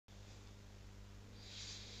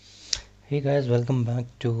Hey guys, welcome back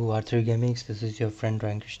to R3 Gamings. This is your friend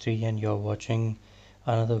Rankish3 and you're watching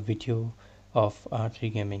another video of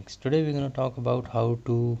R3 Gamings. Today we're going to talk about how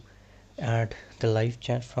to add the live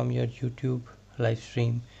chat from your YouTube live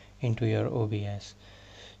stream into your OBS.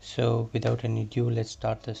 So without any ado, let's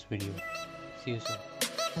start this video. See you soon.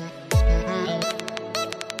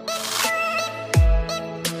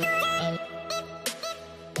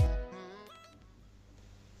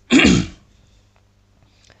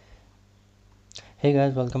 Hey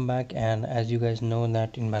guys, welcome back. And as you guys know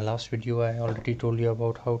that in my last video I already told you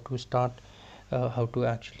about how to start how to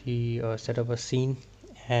actually set up a scene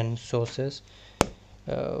and sources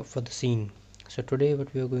for the scene. So today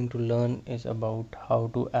what we are going to learn is about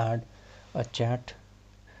how to add a chat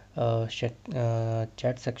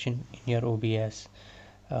chat section in your OBS.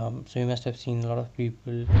 So you must have seen a lot of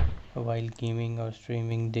people while gaming or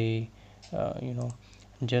streaming, they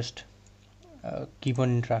just keep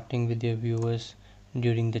on interacting with their viewers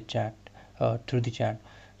during the chat, through the chat.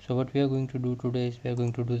 So what we are going to do today is we are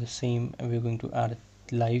going to do the same, and we are going to add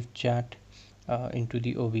a live chat into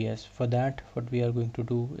the OBS. For that, what we are going to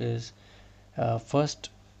do is first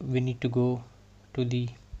we need to go to the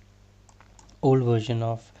old version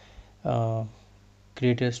of uh,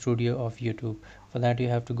 Creator Studio of YouTube. For that you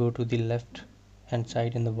have to go to the left hand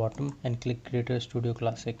side in the bottom and click Creator Studio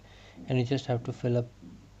Classic, and you just have to fill up,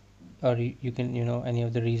 or you can any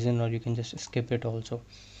of the reason, or you can just skip it also.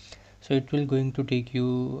 So it will going to take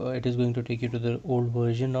you it is going to take you to the old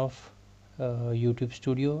version of YouTube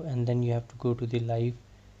Studio, and then you have to go to the live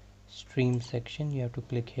stream section. You have to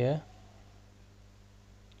click here,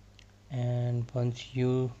 and once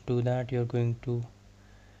you do that you're going to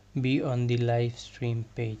be on the live stream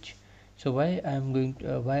page. So why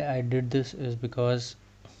I did this is because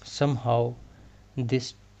somehow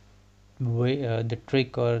this way, the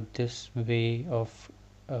trick or this way of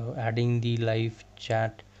adding the live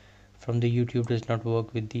chat from the YouTube does not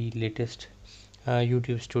work with the latest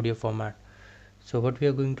YouTube Studio format. So what we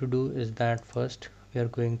are going to do is that first we are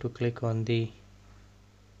going to click on the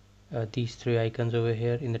these three icons over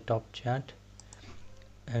here in the top chat,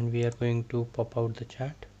 and we are going to pop out the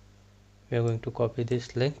chat. We are going to copy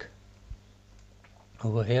this link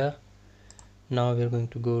over here. Now we are going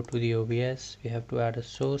to go to the OBS. We have to add a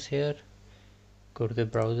source here. Go to the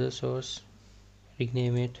browser source,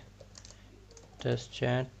 rename it test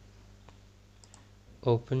chat,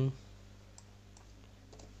 open,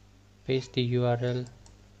 paste the URL,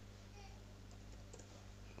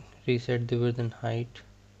 reset the width and height,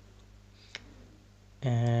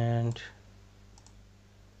 and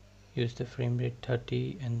use the frame rate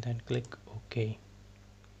 30, and then click OK.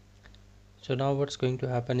 So now what's going to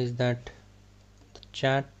happen is that the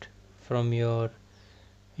chat from your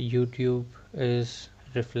YouTube is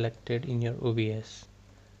reflected in your OBS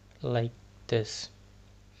like this,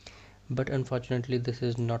 but unfortunately this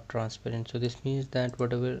is not transparent. So this means that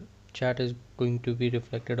whatever chat is going to be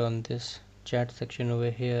reflected on this chat section over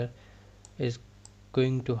here is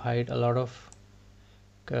going to hide a lot of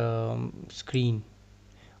screen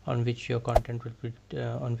on which your content will be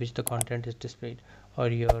on which the content is displayed, or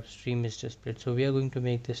your stream is displayed. So we are going to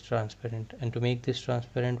make this transparent, and to make this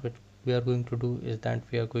transparent, what we are going to do is that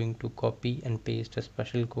we are going to copy and paste a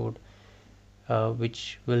special code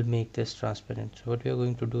which will make this transparent. So what we are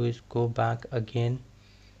going to do is go back again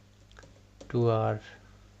to our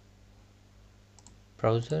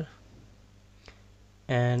browser,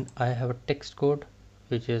 and I have a text code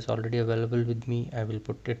which is already available with me. I will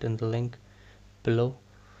put it in the link below,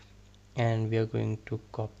 and we are going to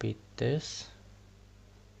copy this,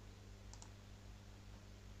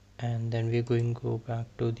 and then we're going to go back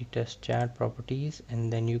to the test chat properties,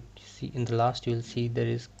 and then you see in the last you will see there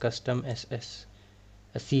is custom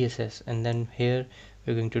CSS, and then here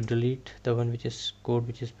we're going to delete the one which is code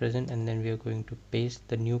which is present, and then we are going to paste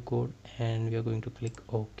the new code, and we are going to click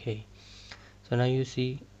OK. So now you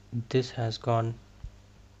see this has gone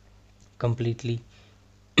completely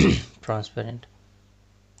transparent.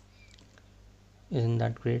 Isn't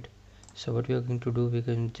that great? So what we are going to do, we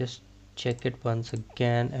can just check it once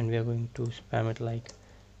again, and we are going to spam it like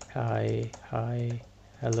hi,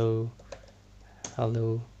 hello,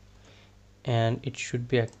 hello, and it should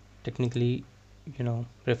be technically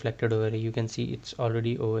reflected over here. You can see it's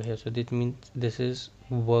already over here, so this means this is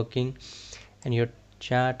working and your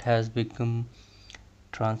chat has become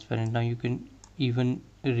transparent. Now you can even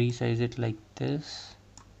resize it like this.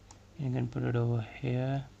 You can put it over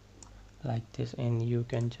here like this, and you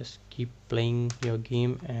can just keep playing your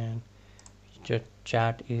game, and your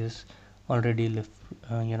chat is already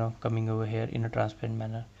coming over here in a transparent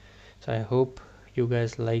manner. So I hope you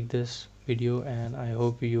guys like this video, and I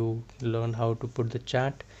hope you learn how to put the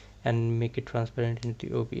chat and make it transparent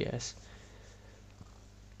into OBS.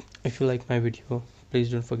 If you like my video,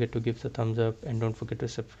 please don't forget to give the thumbs up and don't forget to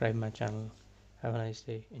subscribe my channel. Have a nice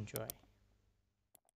day. Enjoy.